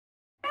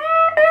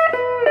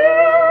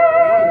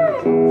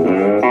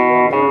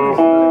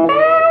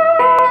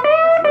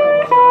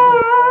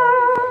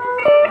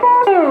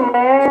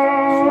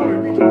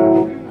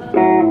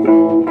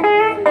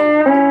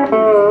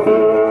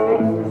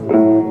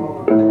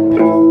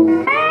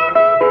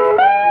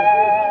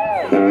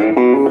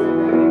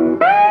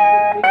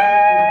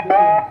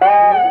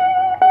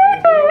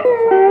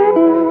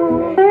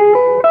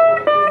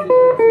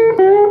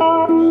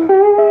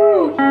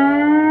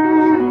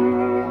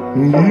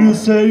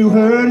say you're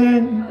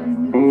hurting,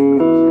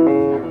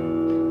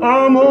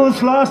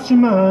 almost lost your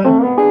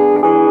mind.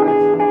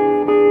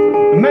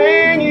 The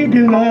man you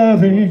been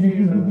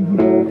loving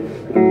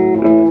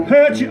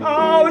hurt you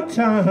all the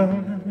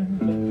time.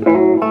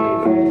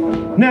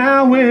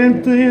 Now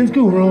when things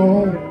go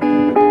wrong,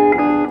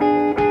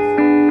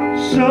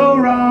 so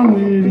wrong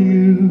with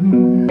you,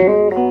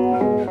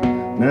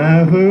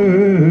 now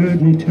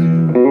hurt me too.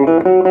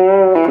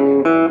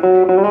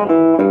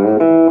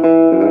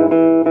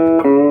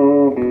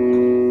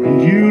 And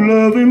you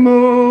love him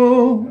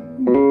more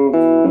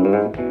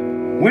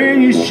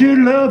when you should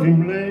love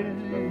him less,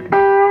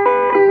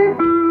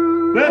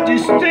 but you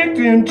stick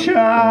to him,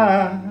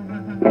 child,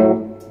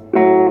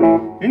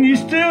 and you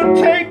still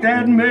take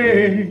that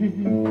man.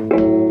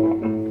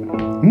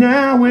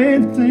 Now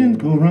when things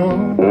go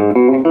wrong,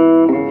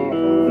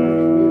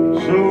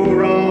 so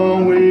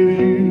wrong with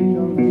you,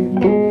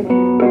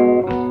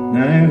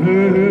 now it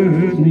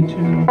hurts me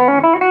too.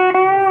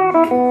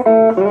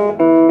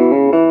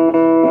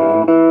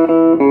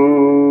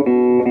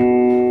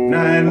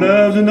 Now he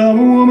loves another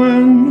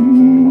woman,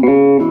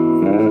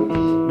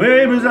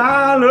 babies,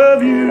 I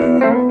love you,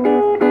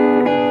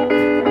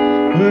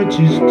 but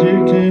you stick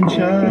to him,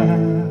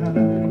 child,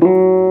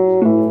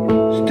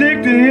 stick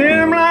to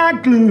him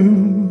like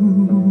glue.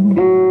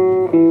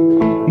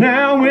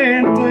 Now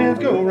when things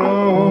go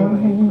wrong,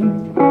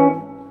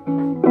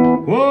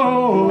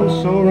 whoa,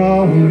 so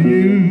wrong with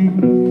you,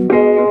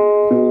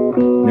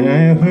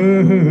 now it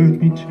hurts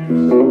me too.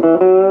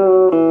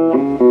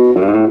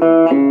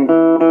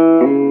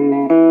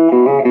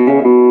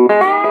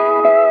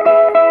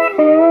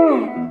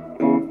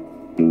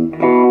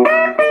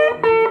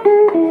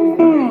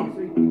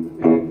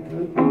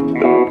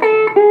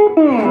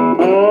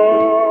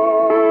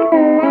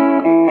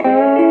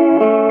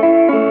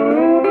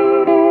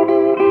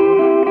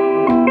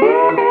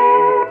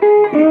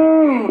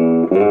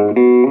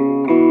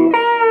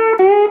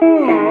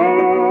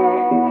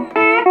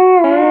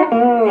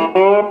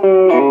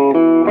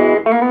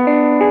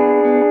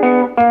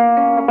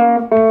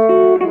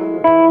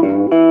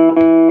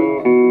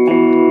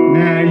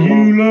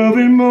 Love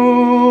him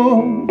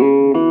more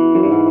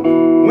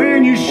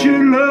when you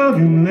should love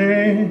him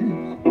less.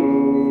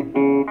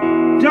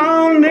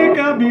 Don't lick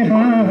up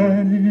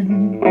behind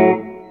him,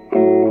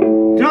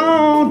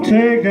 don't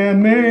take that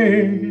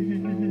mess.